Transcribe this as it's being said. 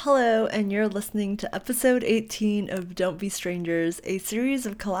Hello, and you're listening to episode 18 of Don't Be Strangers, a series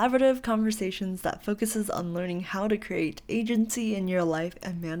of collaborative conversations that focuses on learning how to create agency in your life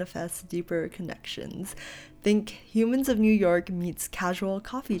and manifest deeper connections. Think Humans of New York meets casual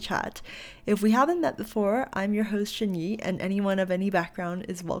coffee chat. If we haven't met before, I'm your host Shinyi, and anyone of any background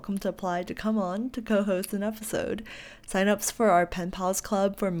is welcome to apply to come on to co-host an episode. Sign-ups for our Pen Pals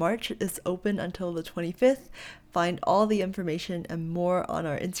Club for March is open until the 25th. Find all the information and more on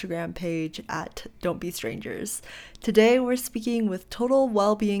our Instagram page at Don't Be Strangers. Today we're speaking with total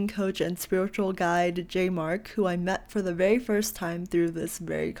well-being coach and spiritual guide J Mark, who I met for the very first time through this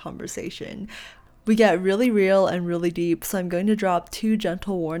very conversation. We get really real and really deep, so I'm going to drop two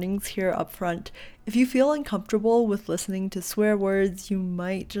gentle warnings here up front. If you feel uncomfortable with listening to swear words, you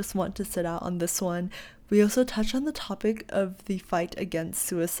might just want to sit out on this one. We also touch on the topic of the fight against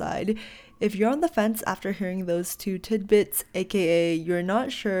suicide. If you're on the fence after hearing those two tidbits, aka you're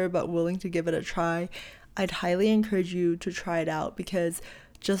not sure but willing to give it a try, I'd highly encourage you to try it out because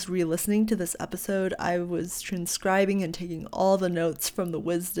just re-listening to this episode, I was transcribing and taking all the notes from the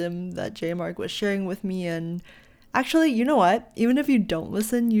wisdom that J Mark was sharing with me. And actually, you know what? Even if you don't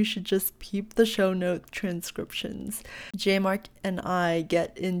listen, you should just peep the show note transcriptions. J Mark and I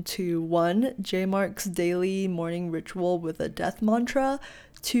get into 1. J Mark's daily morning ritual with a death mantra,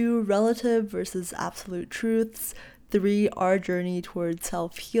 2. Relative versus absolute truths, 3. Our journey towards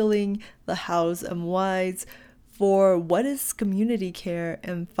self-healing, the hows and whys, 4. What is community care?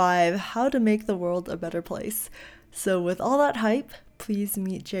 And 5. How to make the world a better place. So with all that hype, please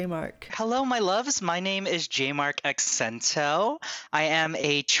meet J Mark. Hello, my loves. My name is J Mark Accento. I am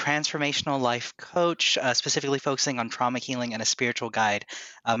a transformational life coach, specifically focusing on trauma healing and a spiritual guide.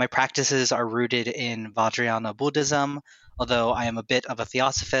 My practices are rooted in Vajrayana Buddhism, although I am a bit of a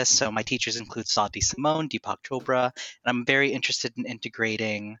theosophist, so my teachers include Sati Simone, Deepak Chopra, and I'm very interested in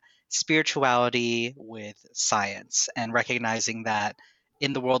integrating spirituality with science and recognizing that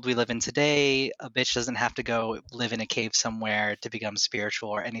in the world we live in today, a bitch doesn't have to go live in a cave somewhere to become spiritual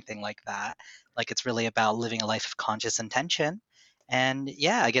or anything like that. Like, it's really about living a life of conscious intention. And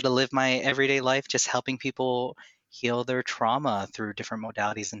yeah, I get to live my everyday life just helping people heal their trauma through different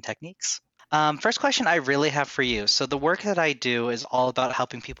modalities and techniques. First question I really have for you. So, the work that I do is all about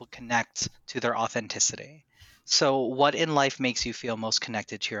helping people connect to their authenticity. So, what in life makes you feel most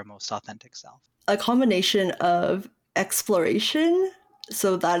connected to your most authentic self? A combination of exploration,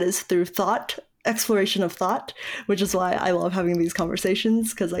 so that is through thought, exploration of thought, which is why I love having these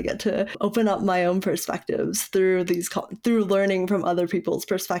conversations because I get to open up my own perspectives through through learning from other people's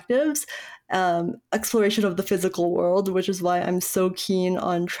perspectives. Exploration of the physical world, which is why I'm so keen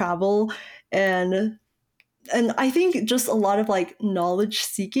on travel and I think just a lot of like knowledge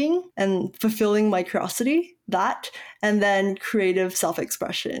seeking and fulfilling my curiosity, that, and then creative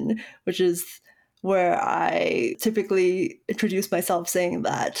self-expression, which is where I typically introduce myself saying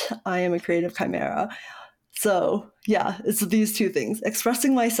that I am a creative chimera. So yeah, it's these two things: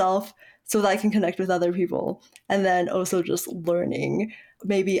 expressing myself so that I can connect with other people, and then also just learning,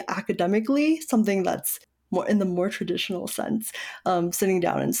 maybe academically, something that's more in the more traditional sense, sitting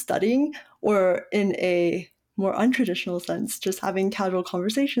down and studying, or in a more untraditional sense, just having casual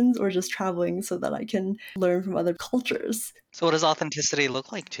conversations or just traveling so that I can learn from other cultures. So what does authenticity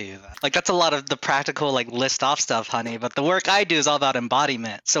look like to you then? Like, that's a lot of the practical, like, list off stuff, honey, but the work I do is all about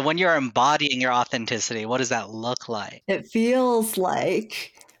embodiment. So when you're embodying your authenticity, what does that look like? It feels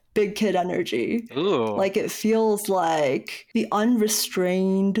like big kid energy. Ooh. Like it feels like the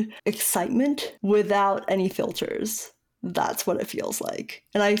unrestrained excitement without any filters. That's what it feels like.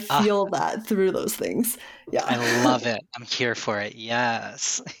 And I Ah, feel that through those things. I Yeah. love it. I'm here for it.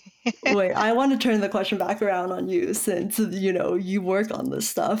 Yes. Wait, I want to turn the question back around on you since, you work on this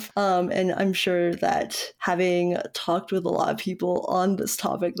stuff. And I'm sure that having talked with a lot of people on this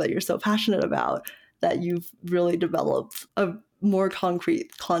topic that you're so passionate about, that you've really developed a more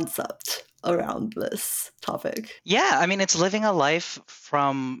concrete concept around this topic. Yeah, I mean, it's living a life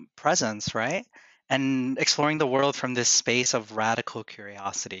from presence, right? And exploring the world from this space of radical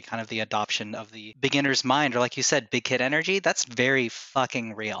curiosity, kind of the adoption of the beginner's mind, or like you said, big kid energy. That's very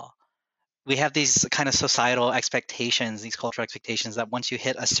fucking real. We have these kind of societal expectations, these cultural expectations that once you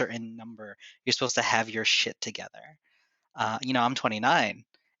hit a certain number, you're supposed to have your shit together. I'm 29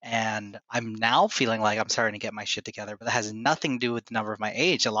 and I'm now feeling like I'm starting to get my shit together, but that has nothing to do with the number of my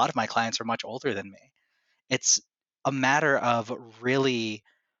age. A lot of my clients are much older than me. It's a matter of really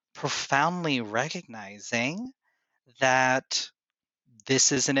profoundly recognizing that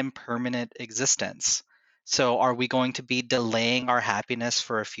this is an impermanent existence. So are we going to be delaying our happiness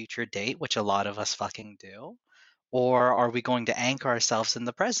for a future date, which a lot of us fucking do? or are we going to anchor ourselves in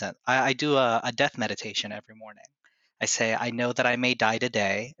the present? I do a death meditation every morning. I say, I know that I may die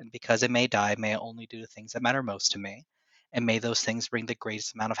today, and because I may die, may I only do the things that matter most to me. And may those things bring the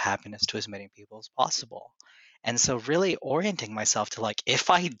greatest amount of happiness to as many people as possible. And so, really orienting myself to like, if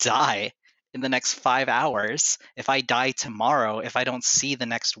I die in the next 5 hours, if I die tomorrow, if I don't see the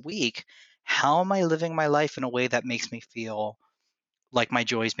next week, how am I living my life in a way that makes me feel like my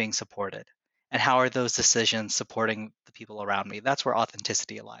joy is being supported? And how are those decisions supporting the people around me? That's where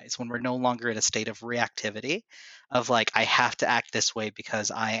authenticity lies. When we're no longer in a state of reactivity, of like, I have to act this way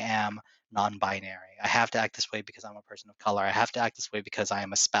because I am non binary. I have to act this way because I'm a person of color. I have to act this way because I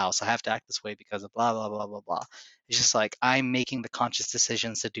am a spouse. I have to act this way because of blah, blah, blah, blah, blah. It's just like I'm making the conscious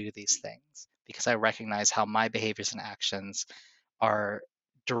decisions to do these things because I recognize how my behaviors and actions are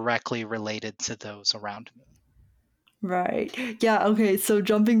directly related to those around me. Right. Yeah, okay. So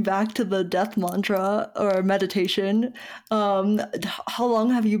jumping back to the death mantra or meditation, how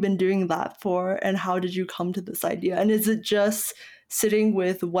long have you been doing that for and how did you come to this idea? And is it just sitting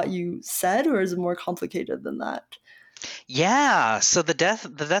with what you said or is it more complicated than that? Yeah, so the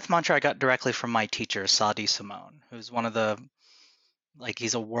death mantra I got directly from my teacher, Sadi Simone, who's one of the like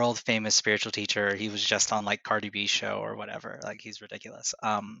he's a world famous spiritual teacher. He was just on like Cardi B show or whatever. Like he's ridiculous.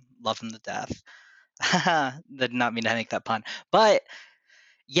 Love him to death. Did not mean to make that pun. But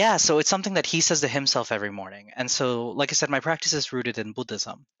yeah, so it's something that he says to himself every morning. And so like I said, my practice is rooted in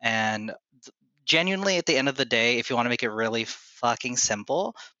Buddhism. And genuinely at the end of the day, if you want to make it really fucking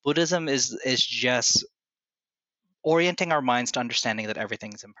simple, Buddhism is just orienting our minds to understanding that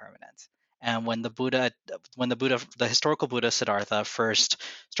everything is impermanent. And the historical Buddha Siddhartha first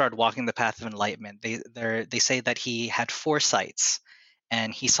started walking the path of enlightenment, they say that he had foresights,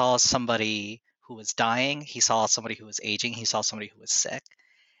 and he saw somebody who was dying, he saw somebody who was aging, he saw somebody who was sick,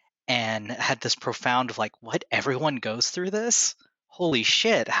 and had this profound of like, what, everyone goes through this? Holy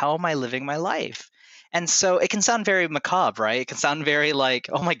shit, how am I living my life? And so it can sound very macabre, right? It can sound very like,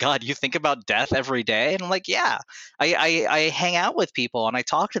 oh my God, you think about death every day? And I'm like, yeah, I hang out with people and I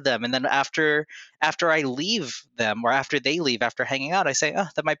talk to them. And then after I leave them or after they leave, after hanging out, I say, oh,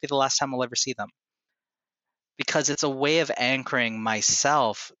 that might be the last time I'll ever see them, because it's a way of anchoring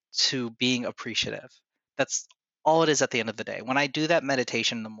myself to being appreciative. That's all it is at the end of the day. When I do that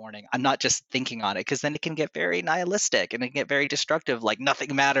meditation in the morning, I'm not just thinking on it, because then it can get very nihilistic and it can get very destructive. Like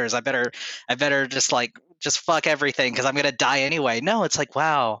nothing matters. I better just fuck everything because I'm gonna die anyway. No, it's like,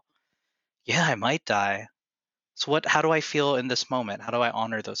 wow, yeah, I might die. So how do I feel in this moment? How do I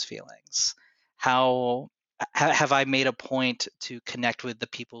honor those feelings? How have I made a point to connect with the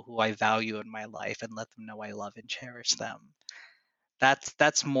people who I value in my life and let them know I love and cherish them?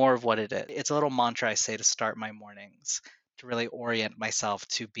 That's more of what it is. It's a little mantra I say to start my mornings, to really orient myself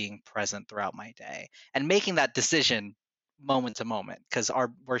to being present throughout my day and making that decision moment to moment, because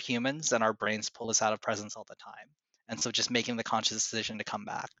our we're humans and our brains pull us out of presence all the time. And so just making the conscious decision to come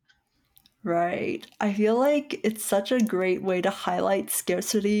back. Right. I feel like it's such a great way to highlight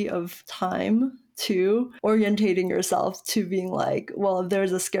scarcity of time too, orientating yourself to being like, well, if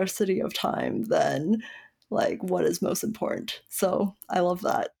there's a scarcity of time, then like what is most important. So I love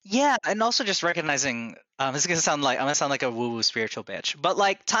that. Yeah, and also just recognizing this is I'm gonna sound like a woo-woo spiritual bitch, but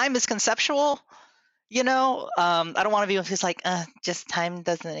like time is conceptual. I don't want to be one who's like, just time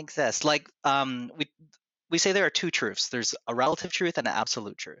doesn't exist. Like, we say there are two truths. There's a relative truth and an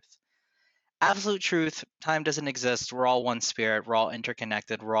absolute truth. Absolute truth, time doesn't exist. We're all one spirit. We're all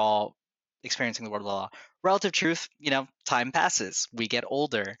interconnected. We're all experiencing the world of law. Relative truth, time passes. We get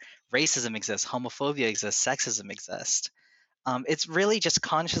older. Racism exists. Homophobia exists. Sexism exists. It's really just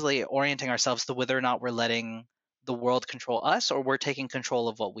consciously orienting ourselves to whether or not we're letting the world control us or we're taking control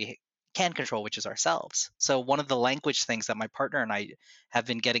of what we can control, which is ourselves. So, one of the language things that my partner and I have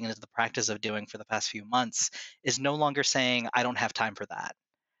been getting into the practice of doing for the past few months is no longer saying, I don't have time for that,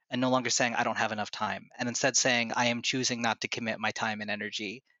 and no longer saying, I don't have enough time, and instead saying, I am choosing not to commit my time and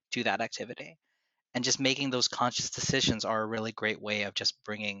energy to that activity. And just making those conscious decisions are a really great way of just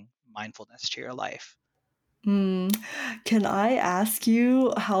bringing mindfulness to your life. Hmm. Can I ask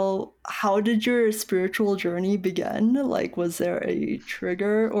you how did your spiritual journey begin? Like, was there a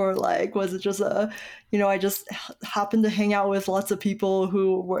trigger, or like was it just I just happened to hang out with lots of people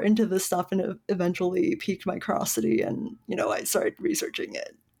who were into this stuff, and it eventually piqued my curiosity, and I started researching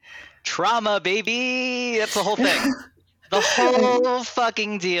it. Trauma, baby! That's the whole thing. The whole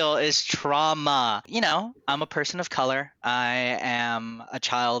fucking deal is trauma. I'm a person of color. I am a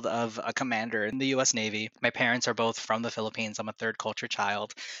child of a commander in the US Navy. My parents are both from the Philippines. I'm a third culture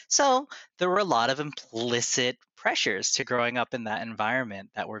child. So there were a lot of implicit pressures to growing up in that environment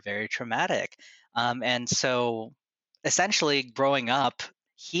that were very traumatic. And so essentially growing up,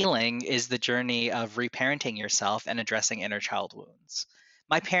 healing is the journey of reparenting yourself and addressing inner child wounds.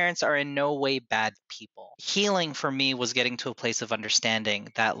 My parents are in no way bad people. Healing for me was getting to a place of understanding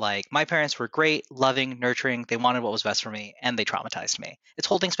that, like, my parents were great, loving, nurturing, they wanted what was best for me, and they traumatized me. It's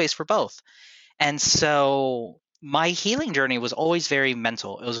holding space for both. And so my healing journey was always very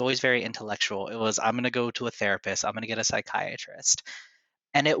mental. It was always very intellectual. It was, I'm going to go to a therapist, I'm going to get a psychiatrist.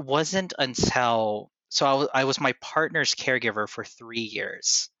 And it wasn't until, so I was my partner's caregiver for 3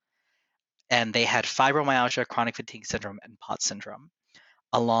 years, and they had fibromyalgia, chronic fatigue syndrome, and POTS syndrome,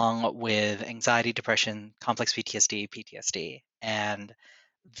 along with anxiety, depression, complex PTSD. And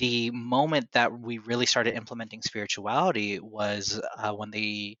the moment that we really started implementing spirituality was when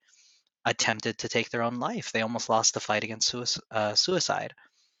they attempted to take their own life. They almost lost the fight against suicide.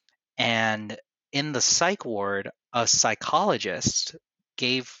 And in the psych ward, a psychologist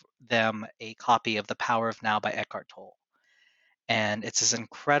gave them a copy of The Power of Now by Eckhart Tolle. And it's this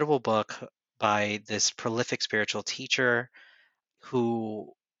incredible book by this prolific spiritual teacher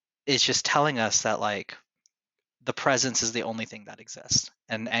who is just telling us that, like, the presence is the only thing that exists.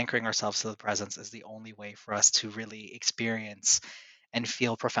 And anchoring ourselves to the presence is the only way for us to really experience and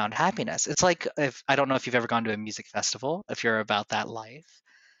feel profound happiness. It's like, if I don't know if you've ever gone to a music festival, if you're about that life,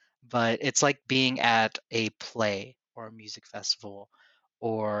 but it's like being at a play or a music festival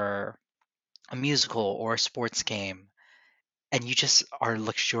or a musical or a sports game, and you just are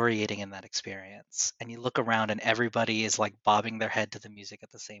luxuriating in that experience. And you look around and everybody is like bobbing their head to the music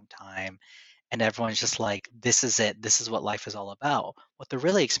at the same time. And everyone's just like, this is it. This is what life is all about. What they're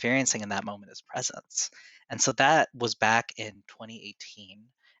really experiencing in that moment is presence. And so that was back in 2018.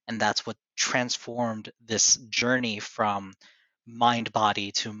 And that's what transformed this journey from mind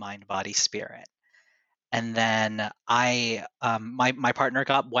body to mind body spirit. And then my partner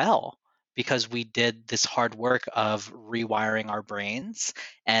got well because we did this hard work of rewiring our brains.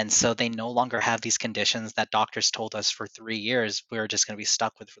 And so they no longer have these conditions that doctors told us for 3 years we were just going to be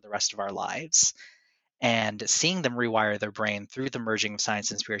stuck with for the rest of our lives. And seeing them rewire their brain through the merging of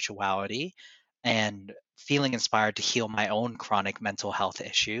science and spirituality, and feeling inspired to heal my own chronic mental health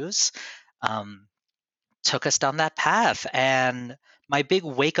issues, um, took us down that path. And my big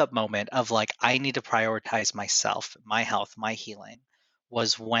wake up moment of, like, I need to prioritize myself, my health, my healing,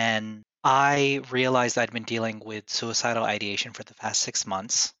 was when I realized I'd been dealing with suicidal ideation for the past 6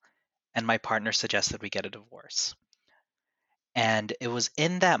 months, and my partner suggested we get a divorce. And it was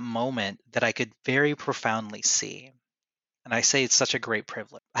in that moment that I could very profoundly see, and I say it's such a great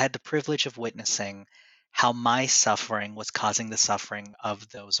privilege. I had the privilege of witnessing how my suffering was causing the suffering of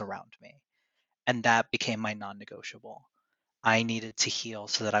those around me. And that became my non negotiable. I needed to heal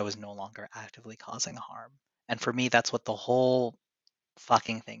so that I was no longer actively causing harm. And for me, that's what the whole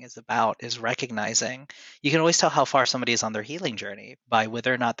fucking thing is about, is recognizing. You can always tell how far somebody is on their healing journey by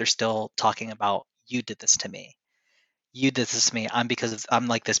whether or not they're still talking about, you did this to me. You did this to me. I'm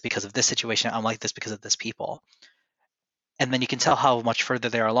like this because of this situation. I'm like this because of this people. And then you can tell how much further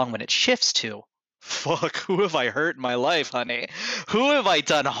they are along when it shifts to, fuck, who have I hurt in my life, honey? Who have I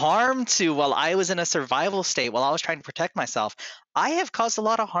done harm to while I was in a survival state, while I was trying to protect myself? I have caused a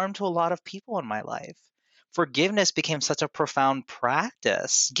lot of harm to a lot of people in my life. Forgiveness became such a profound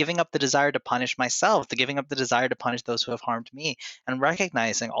practice, giving up the desire to punish myself, the giving up the desire to punish those who have harmed me, and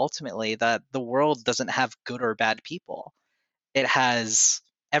recognizing ultimately that the world doesn't have good or bad people. It has,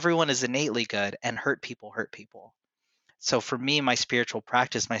 everyone is innately good, and hurt people hurt people. So for me, my spiritual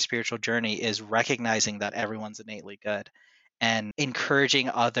practice, my spiritual journey is recognizing that everyone's innately good and encouraging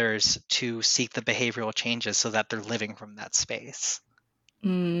others to seek the behavioral changes so that they're living from that space.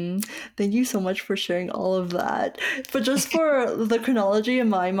 Mm, thank you so much for sharing all of that. But just for the chronology in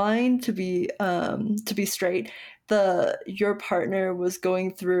my mind to be straight, the your partner was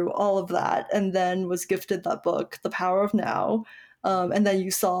going through all of that and then was gifted that book, The Power of Now, and then you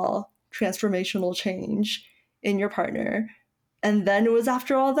saw transformational change in your partner. And then it was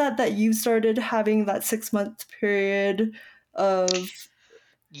after all that that you started having that 6 month period of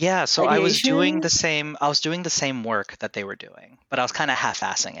Yeah, so ideation. I was doing the same work that they were doing, but I was kind of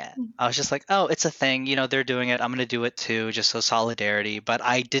half-assing it. I was just like, "Oh, it's a thing, they're doing it. I'm going to do it too, just so solidarity." But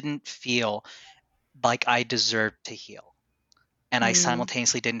I didn't feel like I deserved to heal. And I Mm,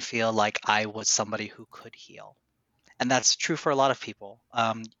 simultaneously didn't feel like I was somebody who could heal. And that's true for a lot of people.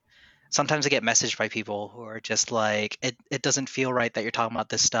 Sometimes I get messaged by people who are just like, it doesn't feel right that you're talking about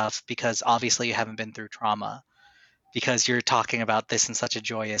this stuff because obviously you haven't been through trauma, because you're talking about this in such a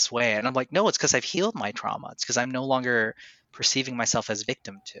joyous way. And I'm like, no, it's because I've healed my trauma. It's because I'm no longer perceiving myself as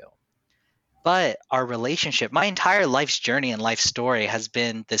victim to. But our relationship, my entire life's journey and life story has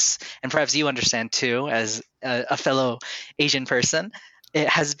been this, and perhaps you understand too, as a fellow Asian person, it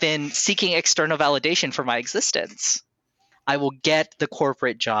has been seeking external validation for my existence. I will get the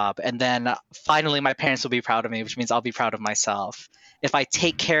corporate job, and then finally my parents will be proud of me, which means I'll be proud of myself. If I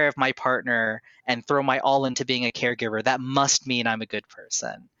take care of my partner and throw my all into being a caregiver, that must mean I'm a good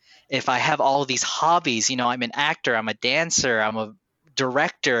person. If I have all these hobbies, I'm an actor, I'm a dancer, I'm a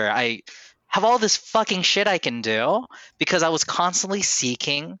director, I have all this fucking shit I can do because I was constantly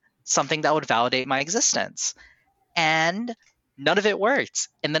seeking something that would validate my existence. And none of it worked.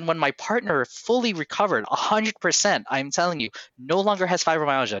 And then when my partner fully recovered 100%, I'm telling you, no longer has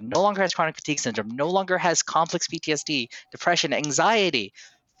fibromyalgia, no longer has chronic fatigue syndrome, no longer has complex PTSD, depression, anxiety,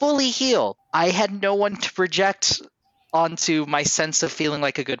 fully healed, I had no one to project onto my sense of feeling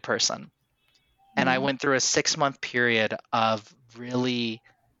like a good person. And I went through a 6-month period of really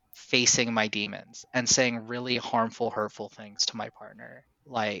facing my demons and saying really harmful, hurtful things to my partner,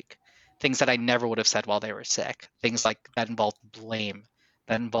 like things that I never would have said while they were sick, things like that involved blame,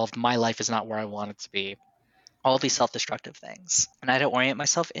 that involved my life is not where I want it to be, all these self-destructive things. And I had to orient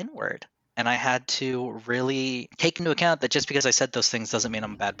myself inward. And I had to really take into account that just because I said those things doesn't mean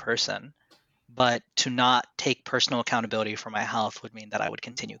I'm a bad person. But to not take personal accountability for my health would mean that I would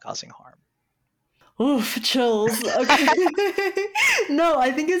continue causing harm. Oof, chills. Okay. No,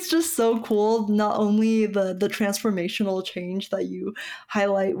 I think it's just so cool. Not only the transformational change that you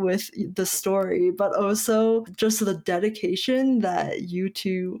highlight with the story, but also just the dedication that you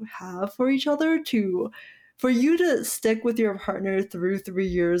two have for each other for you to stick with your partner through 3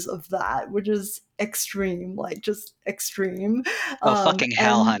 years of that, which is extreme, like just extreme. Oh, fucking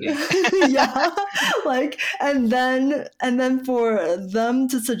hell, And honey. yeah, like, and then for them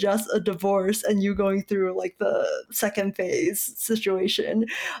to suggest a divorce and you going through like the second phase situation,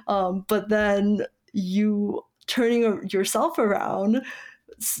 but then you turning yourself around,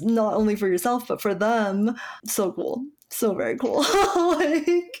 not only for yourself but for them. So cool, so very cool.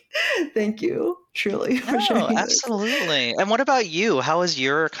 Like, thank you truly for No, sharing this. absolutely. And what about you? How is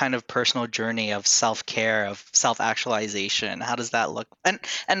your kind of personal journey of self-care, of self-actualization? How does that look? And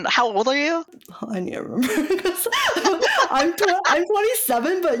how old are you? I need to remember because I'm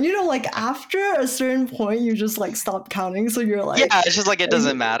 27, but like after a certain point, you just like stop counting. So you're Yeah, like, it's just like it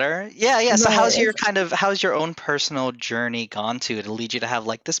doesn't matter. Yeah. So right. how's your own personal journey gone to lead you to have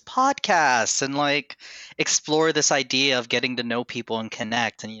like this podcast and like explore this idea of getting to know people and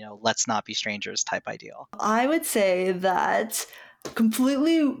connect and let's not be strangers type ideal? I would say that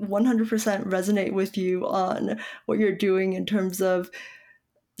completely 100% resonate with you on what you're doing in terms of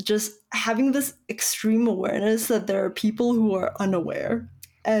just having this extreme awareness that there are people who are unaware,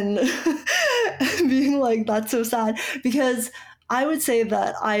 and being like, that's so sad, because I would say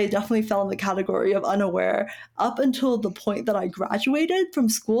that I definitely fell in the category of unaware up until the point that I graduated from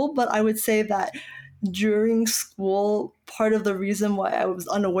school. But I would say that during school, part of the reason why I was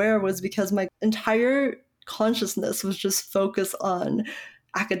unaware was because my entire consciousness was just focused on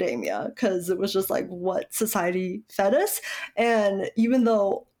academia, because it was just like what society fed us. And even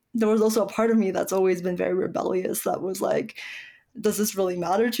though there was also a part of me that's always been very rebellious, that was like, does this really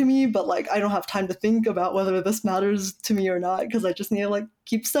matter to me? But like, I don't have time to think about whether this matters to me or not, because I just need to like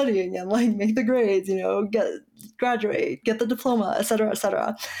keep studying and like make the grades, graduate, get the diploma, etc.,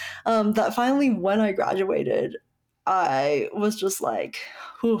 etc. That finally, when I graduated, I was just like,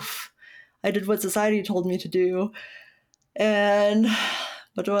 oof, I did what society told me to do. And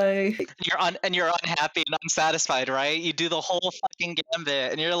what do I And you're unhappy and unsatisfied, right? You do the whole fucking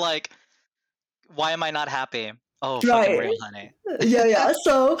gambit and you're like, why am I not happy? Oh, fucking right? real, honey. Yeah.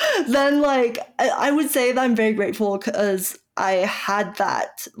 So then, like, I would say that I'm very grateful because I had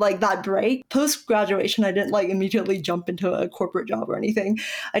that break post graduation. I didn't like immediately jump into a corporate job or anything.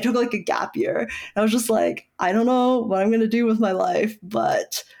 I took like a gap year. And I was just like, I don't know what I'm gonna do with my life,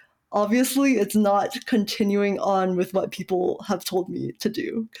 but obviously it's not continuing on with what people have told me to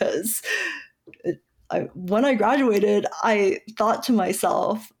do, because when I graduated, I thought to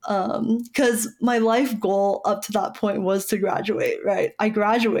myself, because my life goal up to that point was to graduate, right? I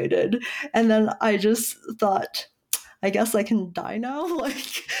graduated, and then I just thought, I guess I can die now,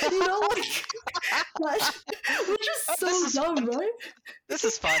 like, like that, which is This so is dumb, fun. right? This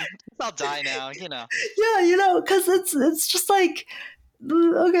is fun. I'll die now. Yeah, because it's just like,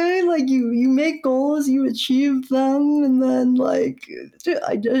 okay, like you make goals, you achieve them, and then like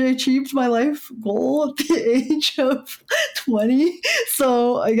I achieved my life goal at the age of 20,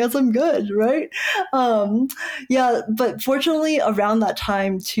 so I guess I'm good, right? Yeah, but fortunately around that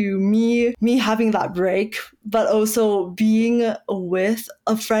time, to me having that break but also being with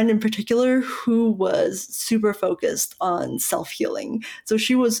a friend in particular who was super focused on self-healing. So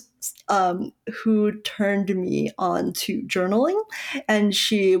she was who turned me on to journaling, and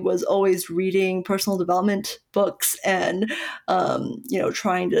she was always reading personal development books and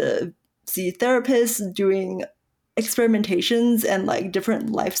trying to see therapists, doing experimentations and like different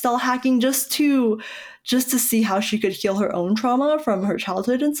lifestyle hacking just to see how she could heal her own trauma from her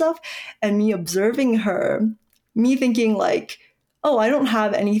childhood and stuff. And me observing her, me thinking like, oh, I don't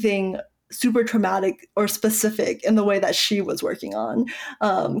have anything super traumatic or specific in the way that she was working on,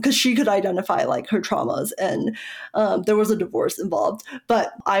 because she could identify like her traumas, and there was a divorce involved,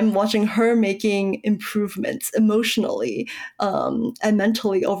 but I'm watching her making improvements emotionally and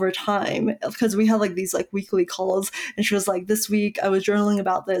mentally over time, because we had like these like weekly calls, and she was like, this week I was journaling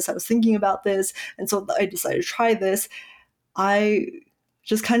about this, I was thinking about this, and so I decided to try this. I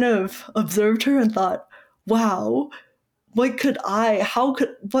just kind of observed her and thought, wow, what could I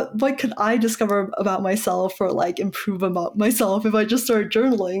discover about myself or like improve about myself if I just start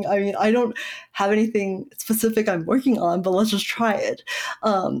journaling? I mean, I don't have anything specific I'm working on, but let's just try it.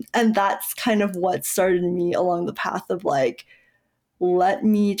 And that's kind of what started me along the path of like, let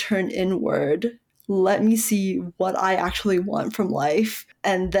me turn inward, let me see what I actually want from life,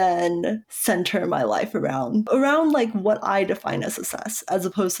 and then center my life around like what I define as success, as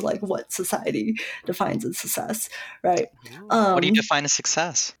opposed to like what society defines as success, right? Ooh, what do you define as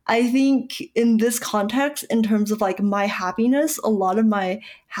success? I think in this context, in terms of like my happiness, a lot of my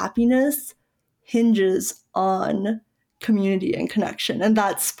happiness hinges on community and connection. And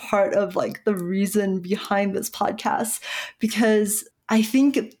that's part of like the reason behind this podcast, because I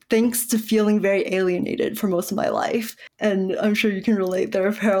think thanks to feeling very alienated for most of my life, and I'm sure you can relate, there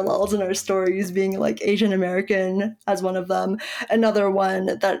are parallels in our stories, being like Asian American as one of them. Another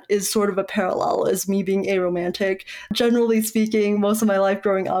one that is sort of a parallel is me being aromantic. Generally speaking, most of my life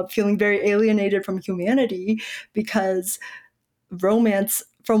growing up, feeling very alienated from humanity, because romance,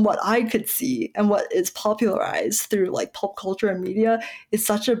 from what I could see and what is popularized through like pop culture and media, is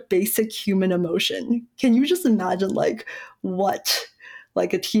such a basic human emotion. Can you just imagine like what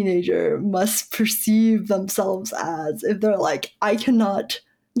like a teenager must perceive themselves as if they're like, I cannot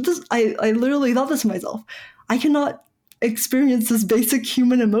this I literally thought this to myself. I cannot experience this basic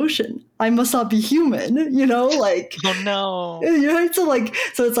human emotion. I must not be human, like Oh no.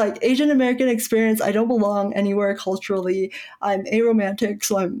 so it's like Asian American experience. I don't belong anywhere culturally. I'm aromantic,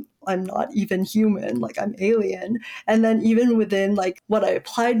 so I'm not even human. Like I'm alien. And then even within like what I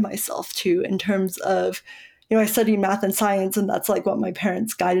applied myself to in terms of, I studied math and science, and that's like what my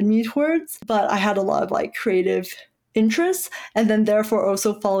parents guided me towards. But I had a lot of like creative interests, and then therefore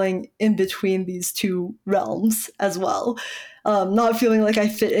also falling in between these two realms as well, not feeling like I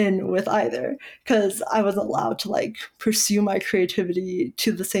fit in with either, because I wasn't allowed to like pursue my creativity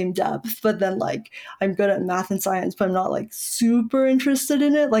to the same depth. But then like I'm good at math and science, but I'm not like super interested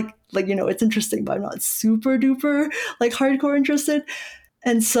in it. Like it's interesting, but I'm not super duper like hardcore interested.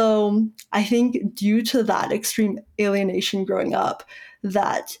 And so I think due to that extreme alienation growing up,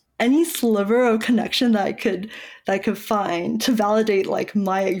 that any sliver of connection that I could find to validate like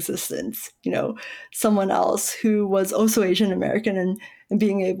my existence, someone else who was also Asian American, and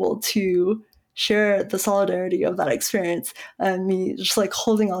being able to share the solidarity of that experience, and me just like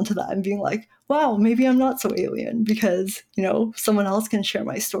holding on to that and being like, wow, maybe I'm not so alien, because, someone else can share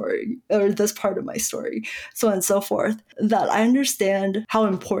my story or this part of my story, so on and so forth. That I understand how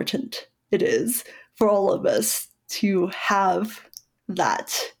important it is for all of us to have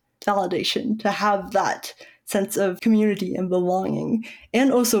that validation, to have that sense of community and belonging.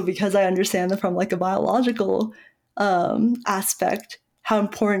 And also because I understand that from like a biological aspect, how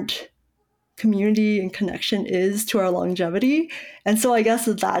important community and connection is to our longevity. And so I guess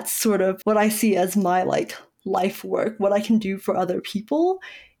that's sort of what I see as my like life work. What I can do for other people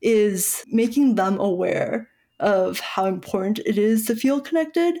is making them aware of how important it is to feel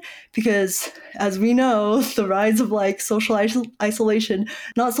connected, because as we know, the rise of like social isolation,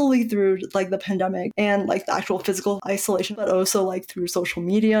 not solely through like the pandemic and like the actual physical isolation, but also like through social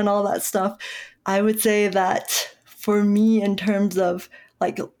media and all that stuff. I would say that for me, in terms of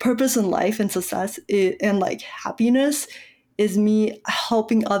like purpose in life and success and like happiness, is me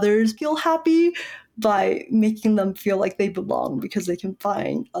helping others feel happy by making them feel like they belong, because they can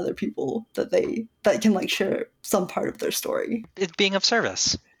find other people that can like share some part of their story. It's being of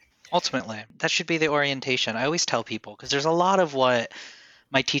service. Ultimately, that should be the orientation. I always tell people, because there's a lot of what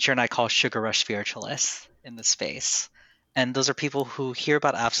my teacher and I call sugar rush spiritualists in the space. And those are people who hear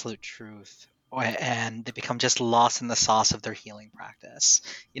about absolute truth and they become just lost in the sauce of their healing practice.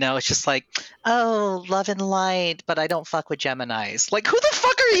 It's just like, oh, love and light, but I don't fuck with Geminis. Like, who the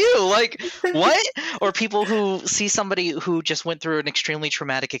fuck are you? Like, what? Or people who see somebody who just went through an extremely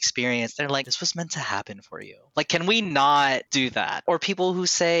traumatic experience, they're like, this was meant to happen for you. Like, can we not do that? Or people who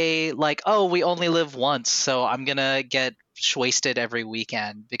say, like, oh, we only live once, so I'm gonna get wasted every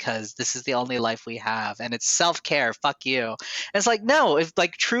weekend because this is the only life we have and it's self-care, fuck you. And it's like, no, if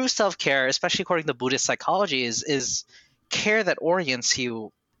like true self-care, especially according to Buddhist psychology, is care that orients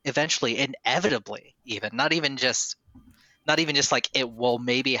you eventually, inevitably, even not even just like it will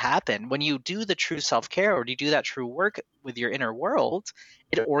maybe happen. When you do the true self-care or you do that true work with your inner world,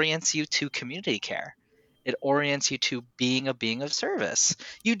 it orients you to community care. It orients you to being a being of service.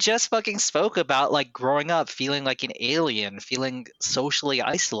 You just fucking spoke about like growing up feeling like an alien, feeling socially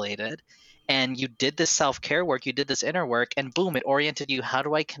isolated, and you did this self-care work, you did this inner work, and boom, it oriented you. How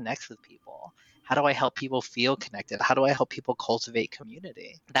do I connect with people? How do I help people feel connected? How do I help people cultivate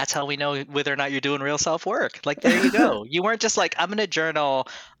community? That's how we know whether or not you're doing real self work. Like, there you go. You weren't just like, I'm going to journal,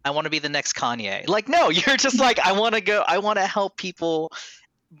 I want to be the next Kanye. Like, no, you're just like, I want to help people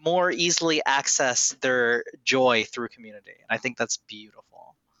more easily access their joy through community. And I think that's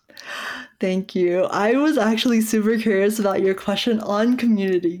beautiful. Thank you. I was actually super curious about your question on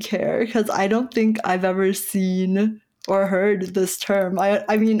community care because I don't think I've ever seen or heard this term.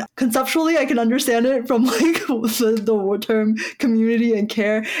 I mean, conceptually, I can understand it from like the term community and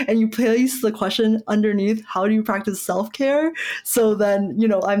care, and you place the question underneath, how do you practice self care? So then,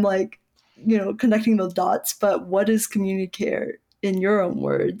 I'm like, connecting those dots, but what is community care in your own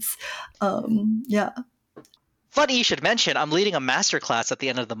words? Yeah. Funny you should mention, I'm leading a masterclass at the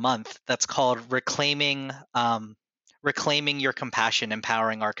end of the month that's called Reclaiming Your Compassion,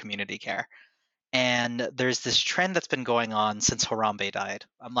 Empowering Our Community Care. And there's this trend that's been going on since Harambe died.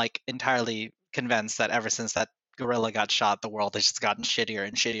 I'm like entirely convinced that ever since that gorilla got shot, the world has just gotten shittier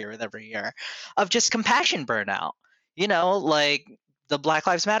and shittier with every year of just compassion burnout. Like the Black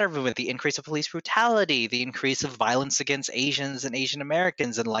Lives Matter movement, the increase of police brutality, the increase of violence against Asians and Asian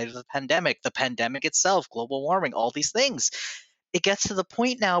Americans in light of the pandemic itself, global warming, all these things. It gets to the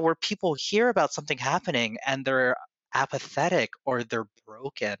point now where people hear about something happening and they're apathetic or they're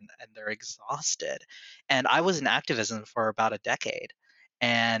broken and they're exhausted. And I was in activism for about a decade.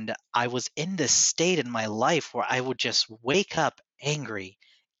 And I was in this state in my life where I would just wake up angry,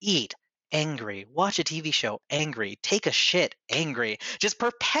 eat angry, watch a TV show angry, take a shit angry, just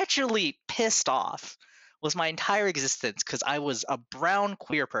perpetually pissed off was my entire existence because I was a brown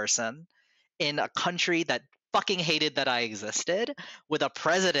queer person in a country that fucking hated that I existed, with a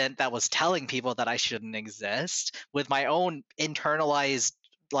president that was telling people that I shouldn't exist, with my own internalized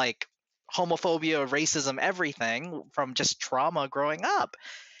like homophobia, racism, everything from just trauma growing up.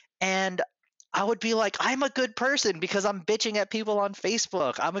 And I would be like, I'm a good person because I'm bitching at people on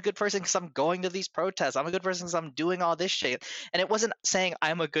Facebook. I'm a good person because I'm going to these protests. I'm a good person because I'm doing all this shit. And it wasn't saying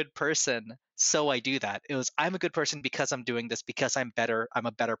I'm a good person, so I do that. It was I'm a good person because I'm doing this because I'm better. I'm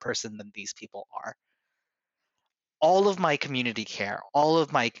a better person than these people are. All of my community care, all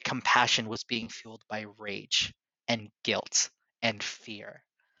of my compassion was being fueled by rage and guilt and fear.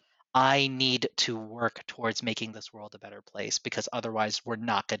 I need to work towards making this world a better place because otherwise we're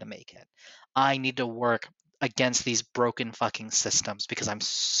not going to make it. I need to work against these broken fucking systems because I'm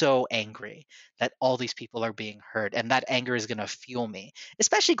so angry that all these people are being hurt, and that anger is going to fuel me.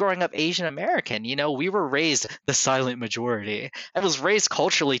 Especially growing up Asian American, we were raised the silent majority. I was raised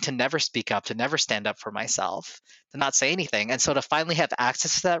culturally to never speak up, to never stand up for myself, to not say anything. And so to finally have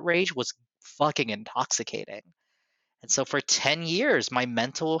access to that rage was fucking intoxicating. And so for 10 years, my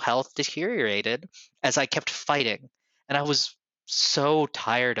mental health deteriorated as I kept fighting. And I was so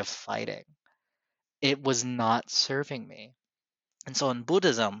tired of fighting. It was not serving me. And so in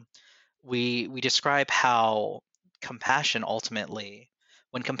Buddhism, we describe how compassion ultimately,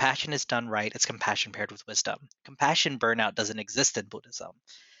 when compassion is done right, it's compassion paired with wisdom. Compassion burnout doesn't exist in Buddhism.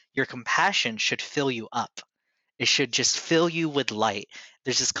 Your compassion should fill you up. It should just fill you with light.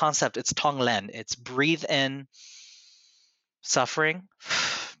 There's this concept, it's Tonglen. It's breathe in suffering,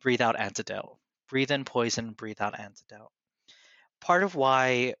 breathe out antidote. Breathe in poison, breathe out antidote. Part of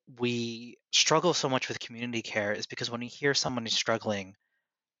why we struggle so much with community care is because when we hear someone is struggling,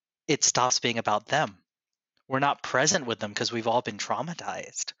 it stops being about them. We're not present with them because we've all been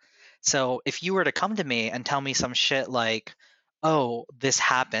traumatized. So if you were to come to me and tell me some shit like, oh, this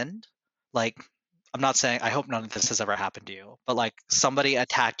happened, like, I'm not saying, I hope none of this has ever happened to you, but like somebody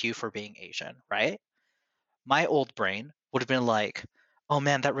attacked you for being Asian, right? My old brain would have been like, Oh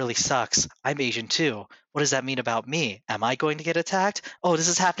man, that really sucks. I'm Asian too. What does that mean about me? Am I going to get attacked? Oh, this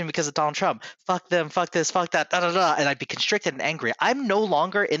is happening because of Donald Trump. Fuck them, fuck this, fuck that, da da da. And I'd be constricted and angry. I'm no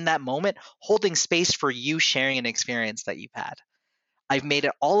longer in that moment holding space for you sharing an experience that you've had. I've made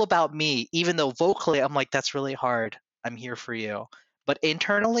it all about me, even though vocally I'm like, that's really hard. I'm here for you. But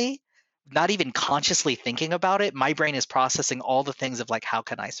internally, not even consciously thinking about it, my brain is processing all the things of like, how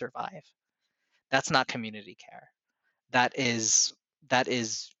can I survive? That's not community care. That is that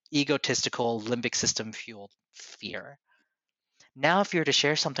is egotistical limbic system fueled fear. Now, if you were to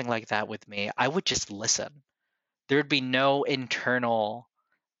share something like that with me, I would just listen. There would be no internal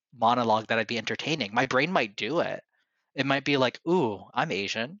monologue that I'd be entertaining. My brain might do it. It might be like, ooh, I'm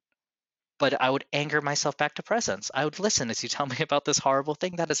Asian. But I would anger myself back to presence. I would listen as you tell me about this horrible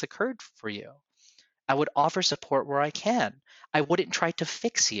thing that has occurred for you. I would offer support where I can. I wouldn't try to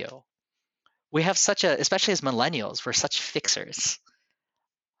fix you. We have such a, especially as millennials, we're such fixers.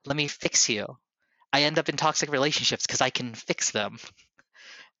 Let me fix you. I end up in toxic relationships because I can fix them.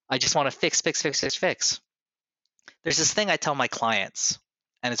 I just want to fix, fix, fix, fix, fix. There's this thing I tell my clients,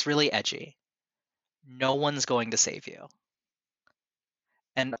 and it's really edgy. No one's going to save you.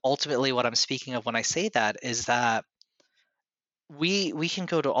 And ultimately, what I'm speaking of when I say that is that we can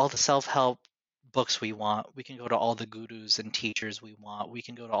go to all the self-help books we want. We can go to all the gurus and teachers we want. We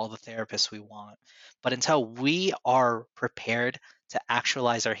can go to all the therapists we want. But until we are prepared to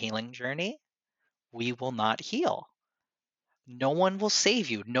actualize our healing journey, we will not heal. No one will save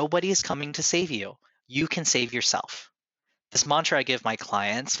you. Nobody is coming to save you. You can save yourself. This mantra I give my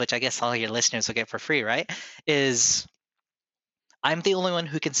clients, which I guess all your listeners will get for free, right? Is I'm the only one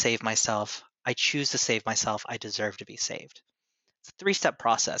who can save myself. I choose to save myself. I deserve to be saved. It's a three-step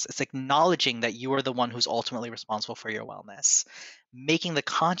process. It's acknowledging that you are the one who's ultimately responsible for your wellness, making the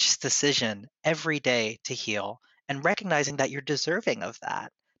conscious decision every day to heal, and recognizing that you're deserving of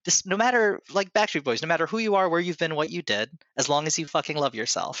that. Just no matter, like Backstreet Boys, no matter who you are, where you've been, what you did, as long as you fucking love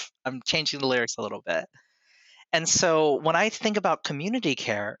yourself. I'm changing the lyrics a little bit. And so when I think about community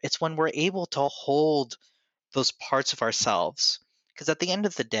care, it's when we're able to hold those parts of ourselves. Because at the end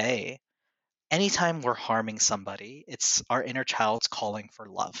of the day, anytime we're harming somebody, it's our inner child's calling for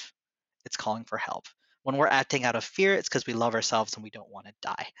love. It's calling for help. When we're acting out of fear, it's because we love ourselves and we don't want to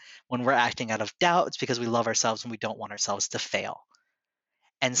die. When we're acting out of doubt, it's because we love ourselves and we don't want ourselves to fail.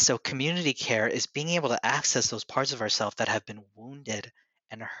 And so community care is being able to access those parts of ourselves that have been wounded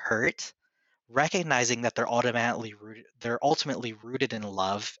and hurt, recognizing that they're ultimately rooted in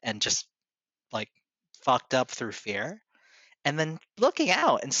love and just like fucked up through fear, and then looking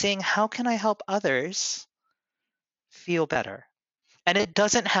out and seeing how can I help others feel better. And it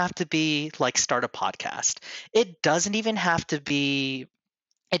doesn't have to be like start a podcast. It doesn't even have to be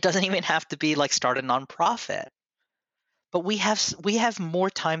like start a nonprofit. But we have more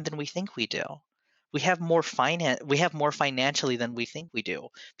time than we think we do. We have more financially than we think we do.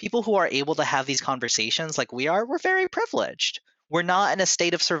 People who are able to have these conversations like we are, we're very privileged. We're not in a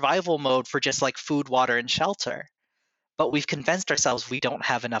state of survival mode for just like food, water, and shelter. But we've convinced ourselves we don't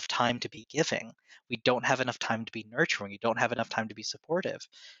have enough time to be giving. We don't have enough time to be nurturing. We don't have enough time to be supportive.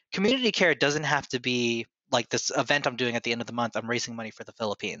 Community care doesn't have to be like this event I'm doing at the end of the month. I'm raising money for the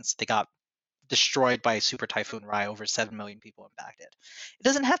Philippines. They got destroyed by Super Typhoon Rai, over 7 million people impacted. It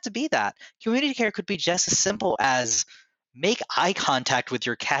doesn't have to be that. Community care could be just as simple as make eye contact with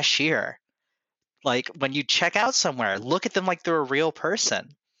your cashier. Like when you check out somewhere, look at them like they're a real person.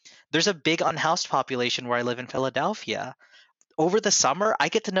 There's a big unhoused population where I live in Philadelphia. Over the summer, I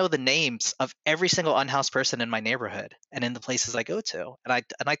get to know the names of every single unhoused person in my neighborhood and in the places I go to, and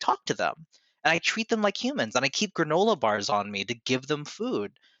I talk to them, and I treat them like humans, and I keep granola bars on me to give them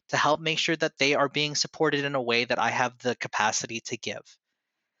food to help make sure that they are being supported in a way that I have the capacity to give.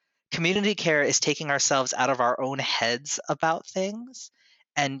 Community care is taking ourselves out of our own heads about things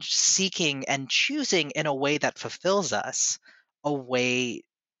and seeking and choosing in a way that fulfills us a way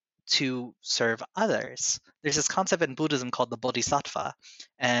to serve others. There's this concept in Buddhism called the bodhisattva.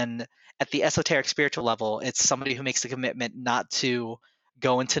 And at the esoteric spiritual level, it's somebody who makes the commitment not to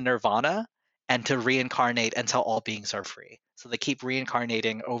go into nirvana and to reincarnate until all beings are free. So they keep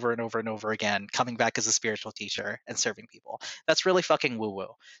reincarnating over and over and over again, coming back as a spiritual teacher and serving people. That's really fucking woo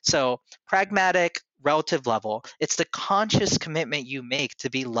woo. So, pragmatic, relative level, it's the conscious commitment you make to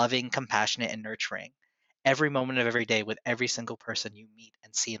be loving, compassionate, and nurturing. every moment of every day with every single person you meet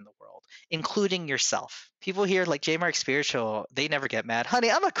and see in the world, including yourself. People here like J Mark Spiritual, they never get mad.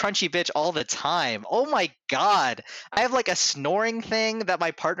 Honey, I'm a crunchy bitch all the time. Oh my God. I have like a snoring thing that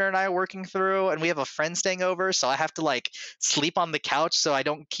my partner and I are working through, and we have a friend staying over, so I have to like sleep on the couch so I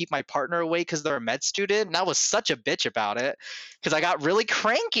don't keep my partner awake because they're a med student. And I was such a bitch about it because I got really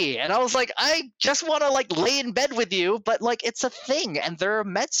cranky and I was like, I just want to like lay in bed with you, but like it's a thing and they're a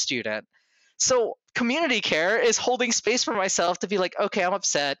med student. So community care is holding space for myself to be like, okay, I'm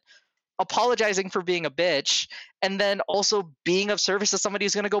upset, apologizing for being a bitch, and then also being of service to somebody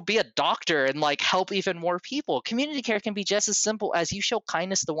who's going to go be a doctor and like help even more people. Community care can be just as simple as you show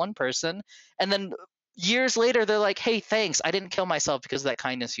kindness to one person, and then years later they're like, hey, thanks, I didn't kill myself because of that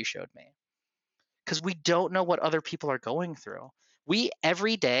kindness you showed me. Because we don't know what other people are going through. We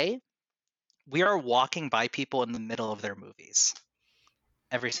every day we are walking by people in the middle of their movies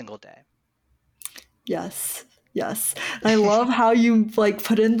every single day. Yes. Yes. I love how you like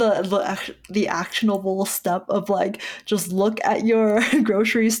put in the actionable step of like just look at your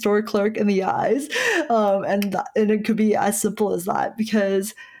grocery store clerk in the eyes. And it could be as simple as that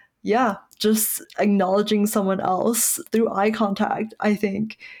because yeah, just acknowledging someone else through eye contact, I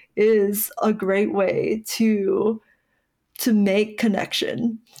think is a great way to make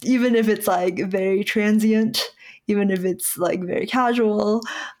connection, even if it's like very transient, even if it's like very casual,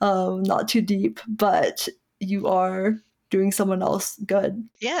 not too deep, but you are doing someone else good.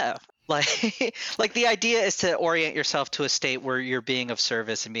 Yeah. Like like the idea is to orient yourself to a state where you're being of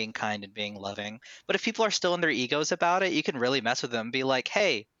service and being kind and being loving. But if people are still in their egos about it, you can really mess with them. Be like,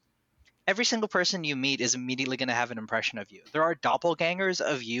 hey, every single person you meet is immediately going to have an impression of you. There are doppelgangers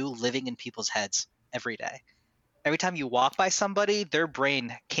of you living in people's heads every day. Every time you walk by somebody, their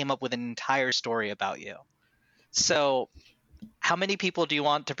brain came up with an entire story about you. So how many people do you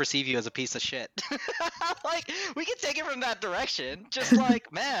want to perceive you as a piece of shit? Like, we can take it from that direction. Just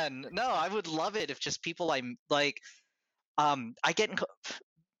like, man, no, I would love it if just people I'm like, I get in,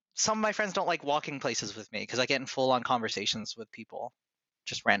 some of my friends don't like walking places with me because I get in full on conversations with people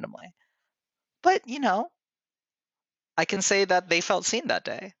just randomly. But, I can say that they felt seen that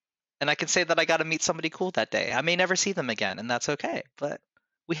day. And I can say that I got to meet somebody cool that day. I may never see them again, and that's okay. But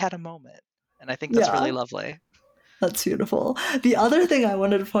we had a moment. And I think that's really Yeah, lovely. that's beautiful. The other thing I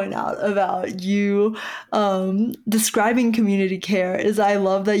wanted to point out about you describing community care is I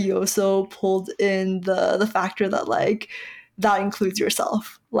love that you also pulled in the factor that like that includes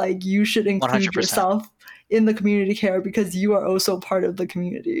yourself. Like you should include 100%. yourself in the community care because you are also part of the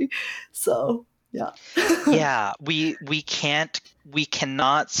community. So yeah. Yeah, we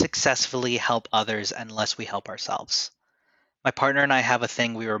cannot successfully help others unless we help ourselves. My partner and I have a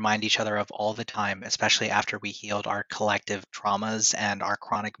thing we remind each other of all the time, especially after we healed our collective traumas and our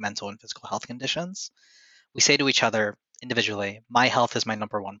chronic mental and physical health conditions. We say to each other individually, my health is my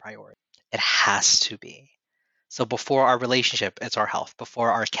number one priority. It has to be. So before our relationship, it's our health. Before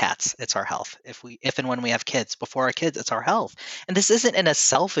our cats, it's our health. If and when we have kids, before our kids, it's our health. And this isn't in a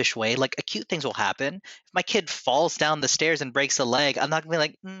selfish way. Like acute things will happen. If my kid falls down the stairs and breaks a leg, I'm not gonna be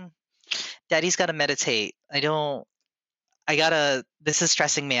like, Daddy's got to meditate. This is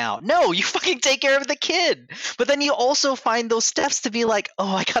stressing me out. No, you fucking take care of the kid. But then you also find those steps to be like,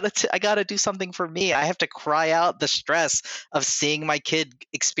 oh, I gotta do something for me. I have to cry out the stress of seeing my kid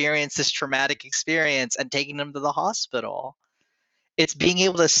experience this traumatic experience and taking them to the hospital. It's being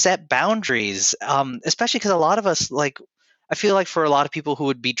able to set boundaries, especially because a lot of us, like, I feel like for a lot of people who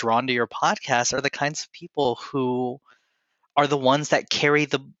would be drawn to your podcast are the kinds of people who are the ones that carry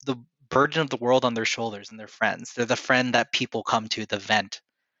the burden of the world on their shoulders and their friends. They're the friend that people come to, the vent,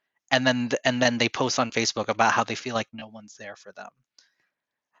 and then they post on Facebook about how they feel like no one's there for them.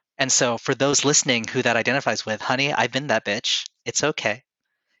 And so for those listening who that identifies with, honey, I've been that bitch. It's okay.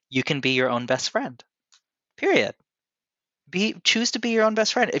 You can be your own best friend. Period. Choose to be your own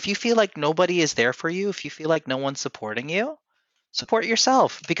best friend. If you feel like nobody is there for you, if you feel like no one's supporting you, support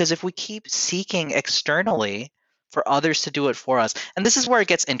yourself. Because if we keep seeking externally for others to do it for us, and this is where it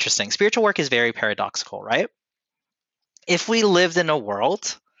gets interesting. Spiritual work is very paradoxical, right? If we lived in a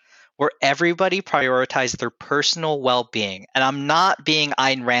world where everybody prioritized their personal well-being, and I'm not being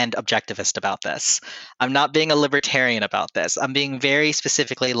Ayn Rand objectivist about this. I'm not being a libertarian about this. I'm being very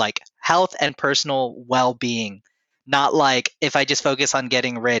specifically like health and personal well-being. Not like if I just focus on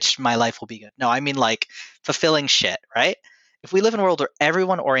getting rich, my life will be good. No, I mean like fulfilling shit, right? If we live in a world where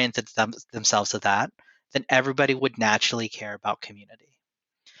everyone oriented themselves to that, then everybody would naturally care about community.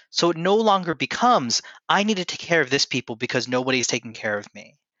 So it no longer becomes, I need to take care of this people because nobody's taking care of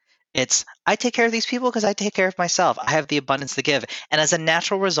me. It's, I take care of these people because I take care of myself. I have the abundance to give. And as a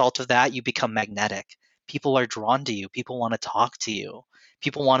natural result of that, you become magnetic People are drawn to you. People want to talk to you.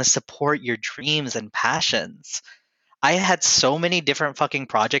 People want to support your dreams and passions. I had so many different fucking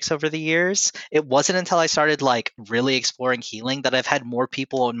projects over the years. It wasn't until I started like really exploring healing that I've had more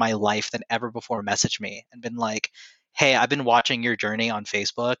people in my life than ever before message me and been like, "Hey, I've been watching your journey on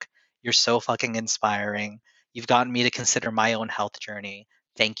Facebook. You're so fucking inspiring. You've gotten me to consider my own health journey.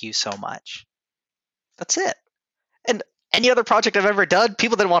 Thank you so much." That's it. And any other project I've ever done,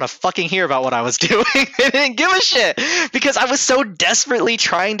 people didn't want to fucking hear about what I was doing. They didn't give a shit because I was so desperately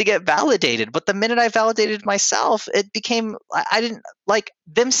trying to get validated. But the minute I validated myself, it became, I didn't like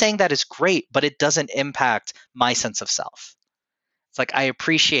them saying that is great, but it doesn't impact my sense of self. It's like I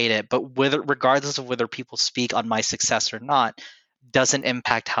appreciate it, but regardless of whether people speak on my success or not, doesn't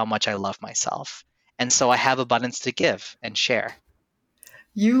impact how much I love myself. And so I have abundance to give and share.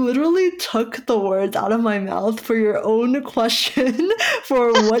 You literally took the words out of my mouth for your own question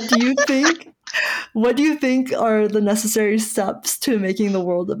for what do you think are the necessary steps to making the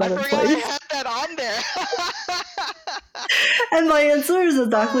world a better I place? had that on there. And my answer is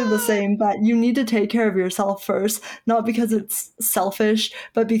exactly the same, that you need to take care of yourself first, not because it's selfish,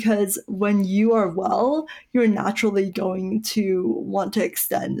 but because when you are well, you're naturally going to want to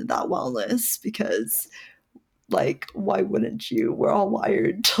extend that wellness because like why wouldn't you? We're all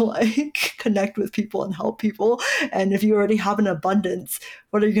wired to like connect with people and help people. And if you already have an abundance,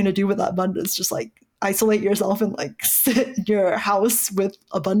 what are you going to do with that abundance? Just like isolate yourself and like sit in your house with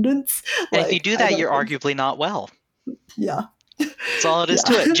abundance? And if you Like do I that, don't you're think, arguably not well. yeah. That's all it is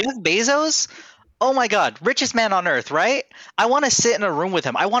to Yeah. it. Jeff Bezos, oh my god, richest man on earth, right? I want to sit in a room with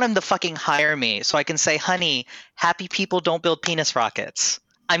him. I want him to fucking hire me so I can say, "Honey, happy people don't build penis rockets."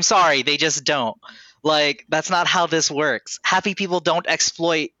 I'm sorry, they just don't. Like, that's not how this works. Happy people don't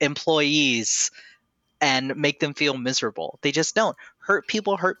exploit employees and make them feel miserable. They just don't. Hurt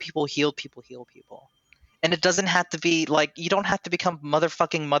people, heal people, heal people. And it doesn't have to be like, you don't have to become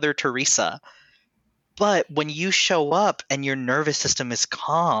motherfucking Mother Teresa. But when you show up and your nervous system is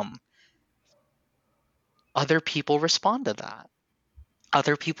calm, other people respond to that.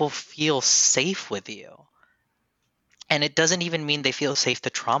 Other people feel safe with you. And it doesn't even mean they feel safe to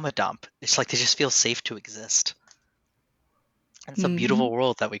trauma dump. It's like they just feel safe to exist. And it's a Mhm. beautiful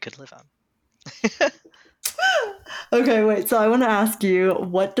world that we could live in. Okay, wait. So I want to ask you,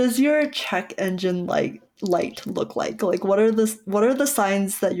 what does your check engine light look like? Like what are the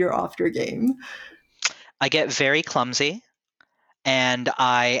signs that you're off your game? I get very clumsy and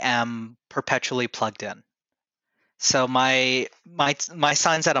I am perpetually plugged in. So my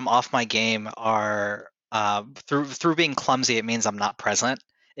signs that I'm off my game are through being clumsy. It means I'm not present.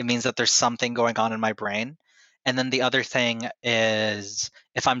 It means that there's something going on in my brain. And then the other thing is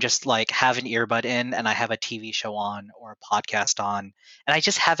if I'm just like have an earbud in and I have a TV show on or a podcast on, and I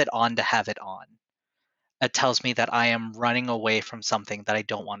just have it on to have it on. It tells me that I am running away from something that I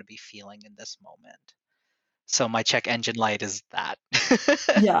don't want to be feeling in this moment. So my check engine light is that.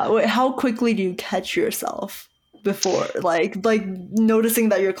 Yeah, wait, how quickly do you catch yourself before like noticing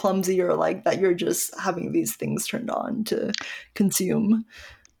that you're clumsy or like that you're just having these things turned on to consume?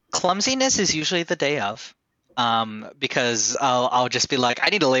 Clumsiness is usually the day of. Because I'll just be like, I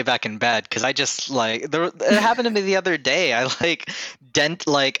need to lay back in bed because I just like it happened to me the other day. I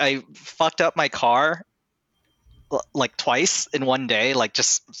like I fucked up my car like twice in one day, like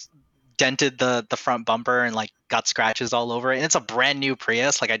just dented the front bumper and like got scratches all over it. And it's a brand new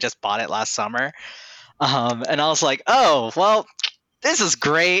Prius, like I just bought it last summer. And I was like, oh well, this is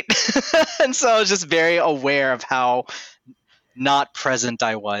great. And so I was just very aware of how not present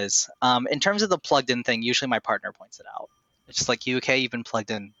I was. In terms of the plugged in thing, usually my partner points it out. It's just like, you okay? You've been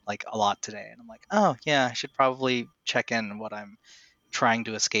plugged in like a lot today. And I'm like, oh yeah, I should probably check in what I'm trying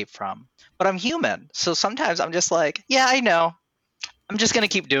to escape from. But I'm human. So sometimes I'm just like, yeah, I know. I'm just going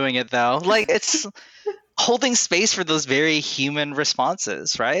to keep doing it though. Like it's holding space for those very human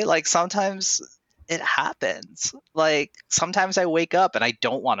responses, right? Like sometimes it happens. Like sometimes I wake up and I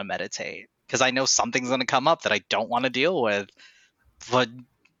don't want to meditate because I know something's going to come up that I don't want to deal with. But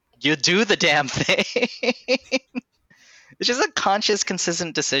you do the damn thing. It's just a conscious,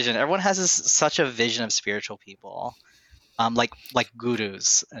 consistent decision. Everyone has such a vision of spiritual people, like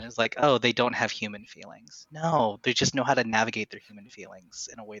gurus, and it's like, oh, they don't have human feelings. No, they just know how to navigate their human feelings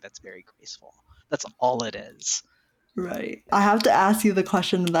in a way that's very graceful. That's all it is. Right. I have to ask you the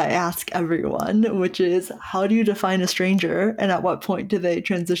question that I ask everyone, which is how do you define a stranger and at what point do they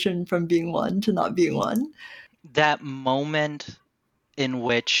transition from being one to not being one? That moment in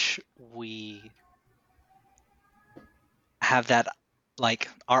which we have that, like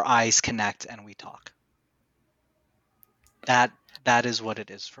our eyes connect and we talk. That that is what it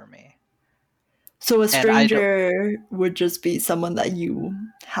is for me. So a And I don't, stranger would just be someone that you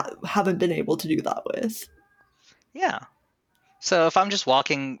haven't been able to do that with. yeah. So if I'm just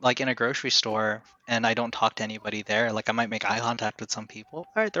walking like in a grocery store and I don't talk to anybody there, like I might make eye contact with some people. All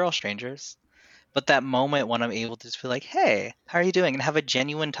right, they're all strangers. But that moment when I'm able to just be like, hey, how are you doing? And have a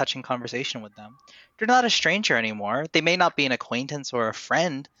genuine, touching conversation with them. They're not a stranger anymore. They may not be an acquaintance or a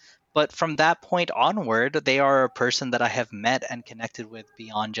friend, but from that point onward, they are a person that I have met and connected with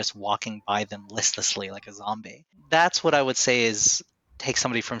beyond just walking by them listlessly like a zombie. That's what I would say is take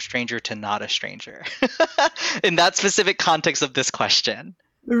somebody from stranger to not a stranger in that specific context of this question.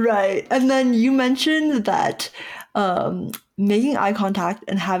 Right. And then you mentioned that making eye contact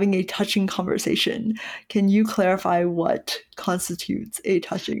and having a touching conversation. Can you clarify what constitutes a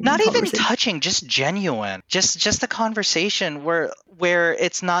touching Not even conversation? touching, just genuine. Just a conversation where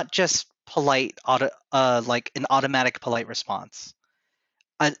it's not just polite like an automatic polite response.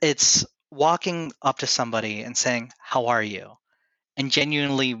 It's walking up to somebody and saying, "How are you?" and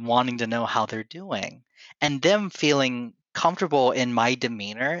genuinely wanting to know how they're doing. And them feeling comfortable in my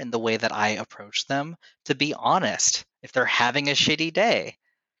demeanor and the way that I approach them, to be honest. If they're having a shitty day,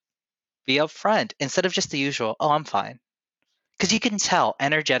 be upfront instead of just the usual, "Oh, I'm fine." Because you can tell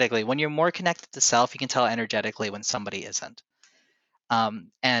energetically when you're more connected to self, you can tell energetically when somebody isn't.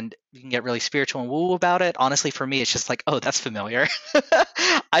 And you can get really spiritual and woo about it. Honestly, for me, it's just like, oh, that's familiar.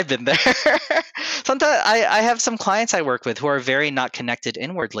 I've been there. Sometimes I have some clients I work with who are very not connected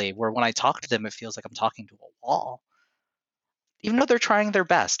inwardly, where when I talk to them, it feels like I'm talking to a wall, even though they're trying their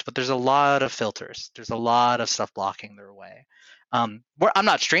best. But there's a lot of filters. There's a lot of stuff blocking their way. I'm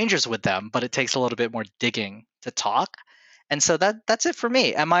not strangers with them, but it takes a little bit more digging to talk. And so that's it for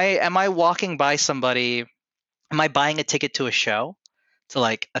me. Am I walking by somebody? Am I buying a ticket to a show, to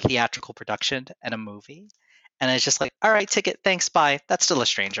like a theatrical production and a movie? And it's just like, all right, ticket, thanks, bye. That's still a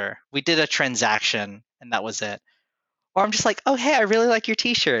stranger. We did a transaction and that was it. Or I'm just like, oh, hey, I really like your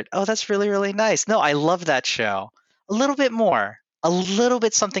t-shirt. Oh, that's really, really nice. No, I love that show. A little bit more, a little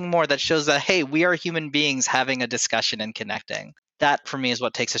bit something more that shows that, hey, we are human beings having a discussion and connecting. That for me is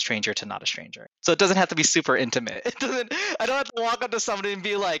what takes a stranger to not a stranger. So it doesn't have to be super intimate. It doesn't, I don't have to walk up to somebody and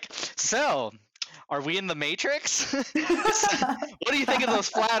be like, so are we in the Matrix? What do you think of those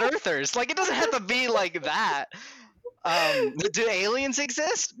flat earthers? Like, it doesn't have to be like that. Do aliens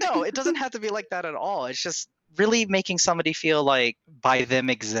exist? No, it doesn't have to be like that at all. It's just really making somebody feel like by them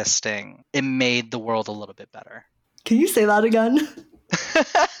existing, it made the world a little bit better. Can you say that again?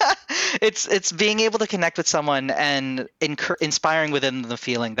 It's being able to connect with someone and inspiring within the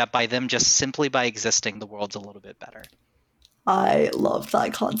feeling that by them just simply by existing, the world's a little bit better. I love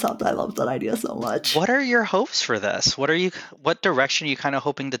that concept. I love that idea so much. What are your hopes for this? What direction are you kind of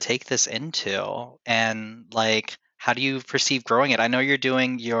hoping to take this into? And like, how do you perceive growing it? I know you're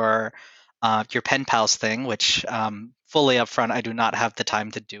doing your pen pals thing, which fully upfront, I do not have the time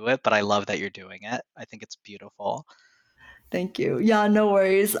to do it, but I love that you're doing it. I think it's beautiful. Thank you. Yeah, no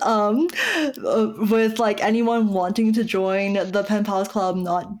worries. With like anyone wanting to join the Pen Pals Club,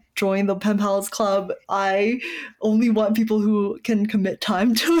 not join the Pen Pals Club, I only want people who can commit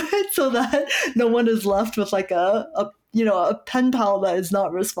time to it so that no one is left with like a pen pal that is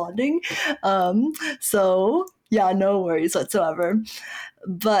not responding. So yeah, no worries whatsoever.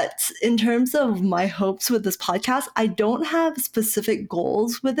 But in terms of my hopes with this podcast, I don't have specific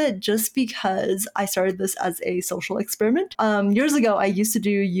goals with it just because I started this as a social experiment. Years ago, I used to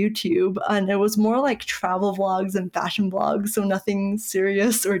do YouTube and it was more like travel vlogs and fashion vlogs, so nothing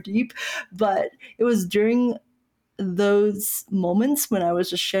serious or deep. But it was during those moments when I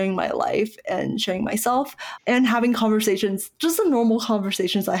was just sharing my life and sharing myself and having conversations, just the normal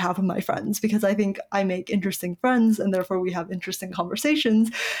conversations I have with my friends, because I think I make interesting friends and therefore we have interesting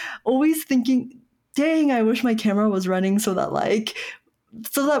conversations. Always thinking, dang, I wish my camera was running so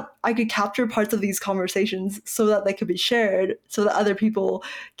that I could capture parts of these conversations so that they could be shared, so that other people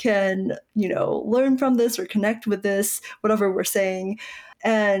can, learn from this or connect with this, whatever we're saying.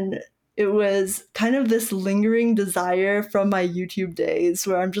 And it was kind of this lingering desire from my YouTube days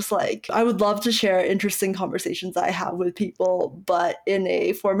where I'm just like, I would love to share interesting conversations I have with people, but in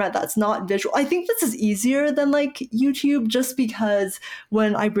a format that's not visual. I think this is easier than like YouTube just because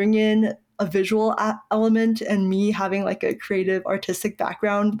when I bring in a visual element and me having like a creative artistic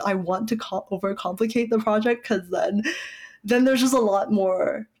background, I want to overcomplicate the project because then there's just a lot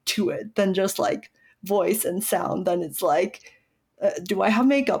more to it than just like voice and sound. Then it's like, do I have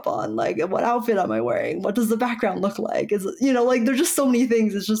makeup on? Like, what outfit am I wearing? What does the background look like? Like there's just so many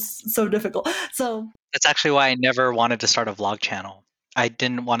things. It's just so difficult. So That's actually why I never wanted to start a vlog channel. I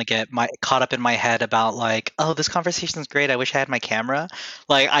didn't want to get caught up in my head about like, oh, this conversation is great. I wish I had my camera.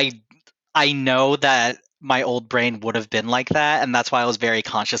 Like I know that my old brain would have been like that, and that's why I was very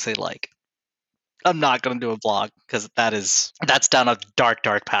consciously like, I'm not going to do a vlog because that's down a dark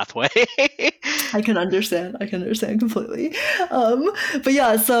pathway. I can understand. I can understand completely. But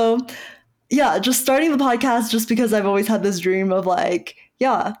yeah, so yeah, just starting the podcast just because I've always had this dream of like,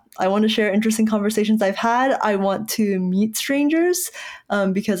 yeah, I want to share interesting conversations I've had. I want to meet strangers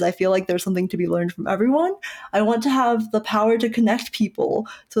because I feel like there's something to be learned from everyone. I want to have the power to connect people.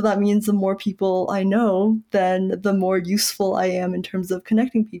 So that means the more people I know, then the more useful I am in terms of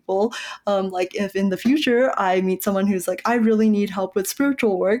connecting people. Like if in the future I meet someone who's like, I really need help with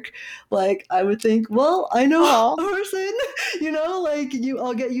spiritual work, like I would think, well, I know Oh, a person, like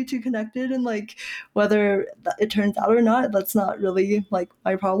I'll get you two connected, and like whether it turns out or not, that's not really like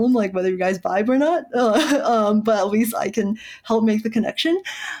my problem, like whether you guys vibe or not. But at least I can help make the connection.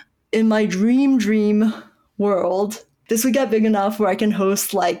 In my dream world, this would get big enough where I can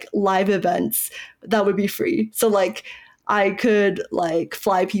host like live events that would be free. So like I could like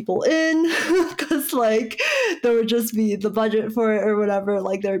fly people in because like there would just be the budget for it or whatever.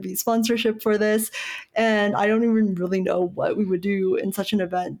 Like there would be sponsorship for this. And I don't even really know what we would do in such an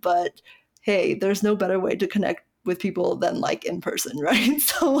event, but hey, there's no better way to connect with people than like in person, right?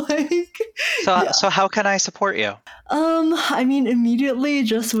 So like yeah. so how can I support you? I mean, immediately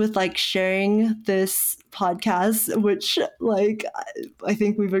just with like sharing this podcast, which like I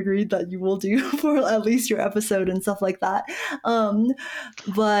think we've agreed that you will do for at least your episode and stuff like that. Um,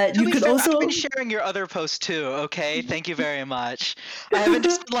 but To you be could fair, I've also been sharing your other posts too, okay? Thank you very much. I haven't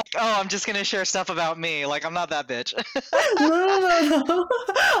just been like, oh, I'm just gonna share stuff about me. Like, I'm not that bitch. no.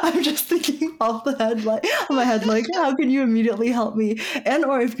 I'm just thinking off the head, like on my head, like how can you immediately help me? And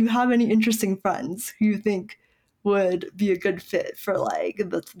or if you have any interesting friends who you think would be a good fit for like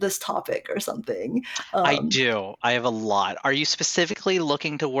this topic or something. I Um, do. I have a lot. Are you specifically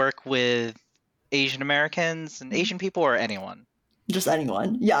looking to work with Asian Americans and Asian people or anyone? just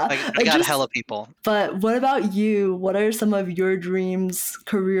anyone, yeah. I got Just hella people. but what about you? What are some of your dreams,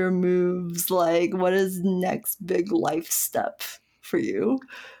 career moves? Like what is next big life step for you?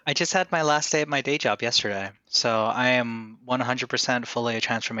 I just had my last day at my day job yesterday. So I am 100% fully a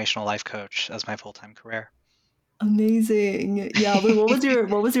transformational life coach as my full-time career. Amazing. Yeah, wait, what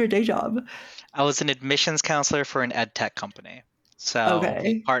was your day job? I was an admissions counselor for an ed tech company. So we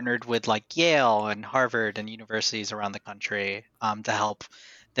Okay. partnered with like Yale and Harvard and universities around the country to help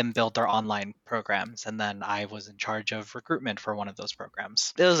them build their online programs. And then I was in charge of recruitment for one of those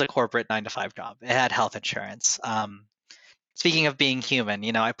programs. It was a corporate 9 to 5 job. It had health insurance. Speaking of being human,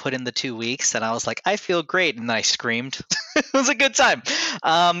 I put in the 2 weeks and I was like, I feel great. And then I screamed. It was a good time.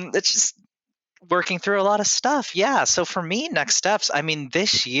 It's just working through a lot of stuff. Yeah. So for me, next steps, I mean,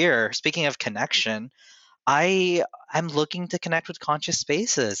 this year, speaking of connection, I'm looking to connect with conscious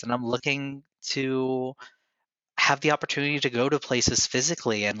spaces and I'm looking to have the opportunity to go to places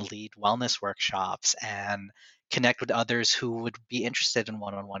physically and lead wellness workshops and connect with others who would be interested in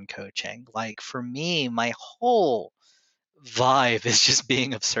one-on-one coaching. Like for me, my whole vibe is just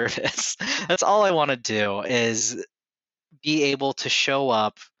being of service. That's all I want to do is be able to show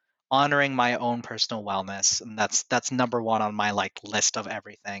up honoring my own personal wellness, and that's number one on my like list of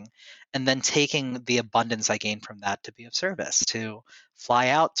everything, and then taking the abundance I gain from that to be of service, to fly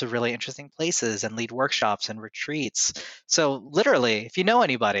out to really interesting places and lead workshops and retreats. So literally, if you know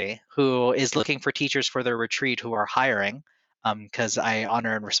anybody who is looking for teachers for their retreat who are hiring, because I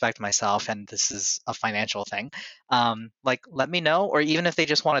honor and respect myself and this is a financial thing, like let me know. Or even if they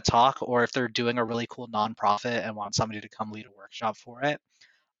just want to talk, or if they're doing a really cool nonprofit and want somebody to come lead a workshop for it,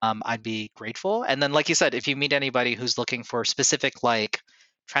 I'd be grateful. And then, like you said, if you meet anybody who's looking for specific like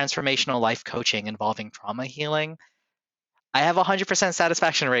transformational life coaching involving trauma healing, I have a 100%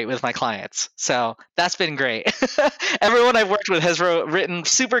 satisfaction rate with my clients. So that's been great. Everyone I've worked with has written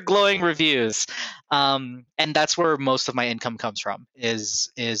super glowing reviews. And that's where most of my income comes from is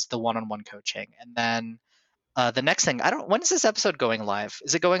the one-on-one coaching. And then the next thing, when is this episode going live?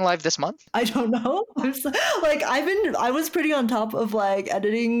 Is it going live this month? I don't know. Like I was pretty on top of like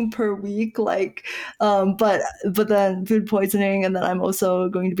editing per week, like but then food poisoning, and then I'm also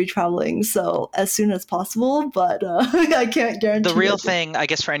going to be traveling, so as soon as possible, but I can't The guarantee real it. thing, I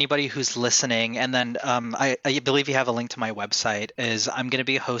guess, for anybody who's listening, and then I believe you have a link to my website, is I'm going to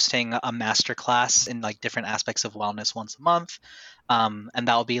be hosting a masterclass in like different aspects of wellness once a month. And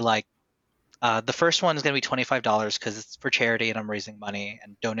that'll be like, the first one is going to be $25 because it's for charity and I'm raising money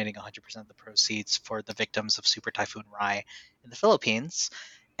and donating 100% of the proceeds for the victims of Super Typhoon Rai in the Philippines.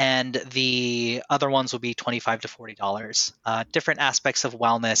 And the other ones will be $25 to $40. Different aspects of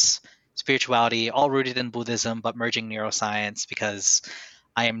wellness, spirituality, all rooted in Buddhism, but merging neuroscience because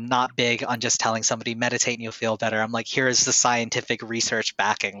I am not big on just telling somebody meditate and you'll feel better. I'm like, here is the scientific research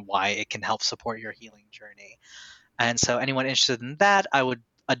backing why it can help support your healing journey. And so anyone interested in that, I would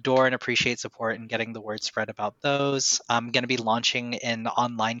adore and appreciate support in getting the word spread about those. I'm going to be launching an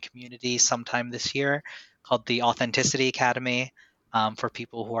online community sometime this year called the Authenticity Academy, for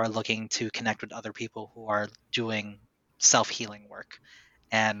people who are looking to connect with other people who are doing self-healing work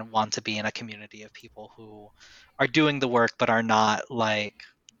and want to be in a community of people who are doing the work but are not like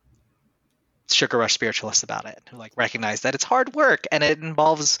sugar rush spiritualists about it, who like recognize that it's hard work and it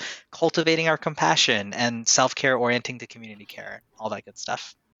involves cultivating our compassion and self-care, orienting to community care, all that good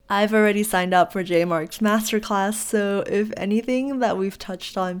stuff. I've already signed up for J Mark's masterclass, so if anything that we've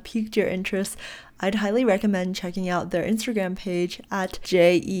touched on piqued your interest, I'd highly recommend checking out their Instagram page at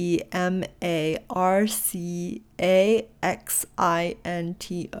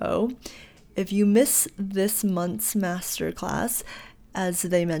JEMARCAXINTO. If you miss this month's masterclass, as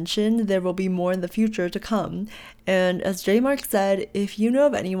they mentioned, there will be more in the future to come. And as J Mark said, if you know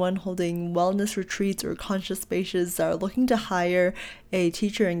of anyone holding wellness retreats or conscious spaces that are looking to hire a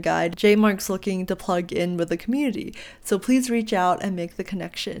teacher and guide, J Mark's looking to plug in with the community. So please reach out and make the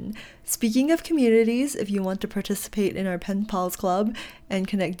connection. Speaking of communities, if you want to participate in our Pen Pals Club and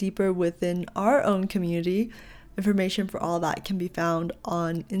connect deeper within our own community, information for all that can be found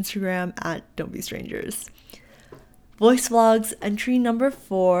on Instagram at Don't Be Strangers. Voice Vlogs entry number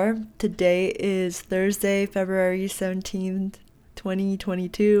 4. Today is Thursday, February 17th,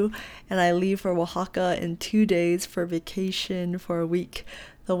 2022, and I leave for Oaxaca in 2 days for vacation for a week.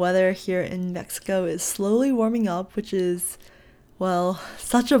 The weather here in Mexico is slowly warming up, which is, well,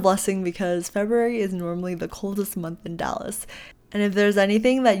 such a blessing because February is normally the coldest month in Dallas. And if there's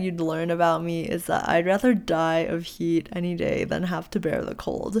anything that you'd learn about me is that I'd rather die of heat any day than have to bear the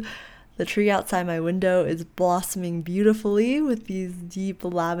cold. The tree outside my window is blossoming beautifully with these deep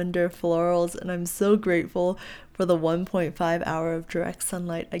lavender florals, and I'm so grateful for the 1.5 hour of direct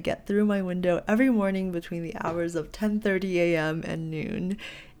sunlight I get through my window every morning between the hours of 10:30 a.m. and noon.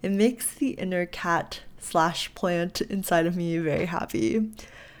 It makes the inner cat/plant inside of me very happy.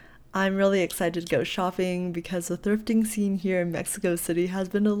 I'm really excited to go shopping because the thrifting scene here in Mexico City has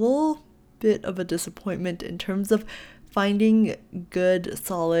been a little bit of a disappointment in terms of finding good,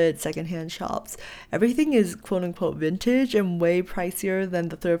 solid secondhand shops. Everything is quote-unquote vintage and way pricier than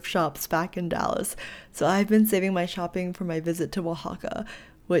the thrift shops back in Dallas. So I've been saving my shopping for my visit to Oaxaca,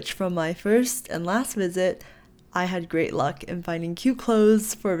 which from my first and last visit, I had great luck in finding cute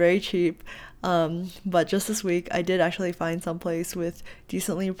clothes for very cheap. But just this week, I did actually find some place with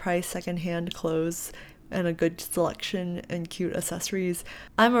decently priced secondhand clothes and a good selection and cute accessories.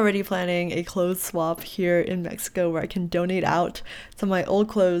 I'm already planning a clothes swap here in Mexico where I can donate out some of my old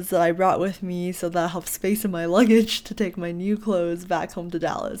clothes that I brought with me so that I have space in my luggage to take my new clothes back home to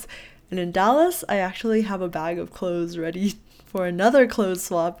Dallas. And in Dallas, I actually have a bag of clothes ready for another clothes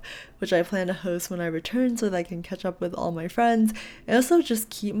swap, which I plan to host when I return so that I can catch up with all my friends and also just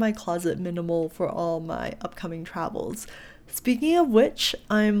keep my closet minimal for all my upcoming travels. Speaking of which,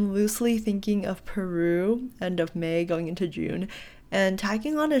 I'm loosely thinking of Peru, end of May going into June, and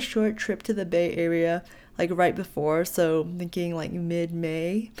tacking on a short trip to the Bay Area, like right before, so thinking like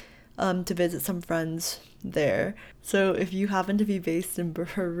mid-May, to visit some friends there. So if you happen to be based in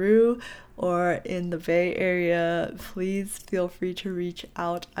Peru or in the Bay Area, please feel free to reach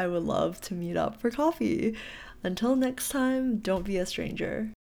out. I would love to meet up for coffee. Until next time, don't be a stranger.